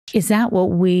Is that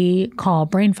what we call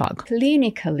brain fog?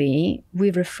 Clinically,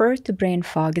 we refer to brain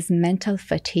fog as mental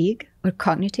fatigue or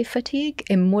cognitive fatigue.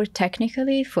 And more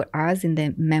technically, for us in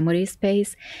the memory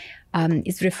space,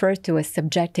 it's referred to as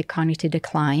subjective cognitive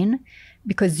decline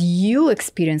because you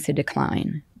experience a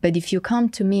decline. But if you come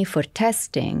to me for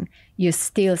testing, you're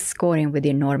still scoring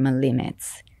within normal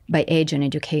limits by age and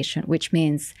education, which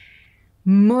means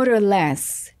more or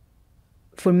less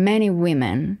for many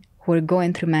women who are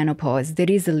going through menopause,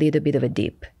 there is a little bit of a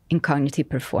dip in cognitive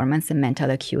performance and mental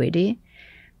acuity,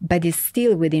 but it's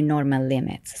still within normal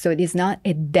limits. So it is not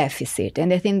a deficit.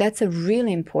 And I think that's a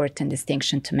really important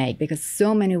distinction to make because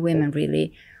so many women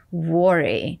really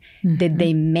worry that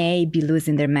they may be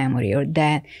losing their memory or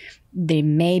that they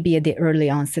may be at the early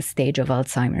onset stage of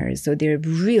Alzheimer's. So they're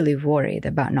really worried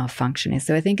about not functioning.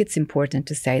 So I think it's important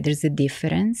to say there's a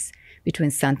difference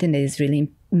between something that is really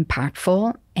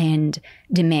impactful and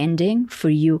demanding for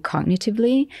you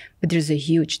cognitively, but there's a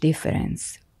huge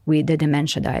difference with the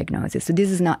dementia diagnosis. So this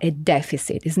is not a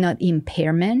deficit, it's not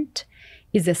impairment,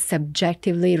 it's a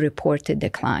subjectively reported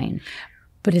decline.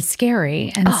 But it's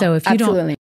scary. And so if you absolutely.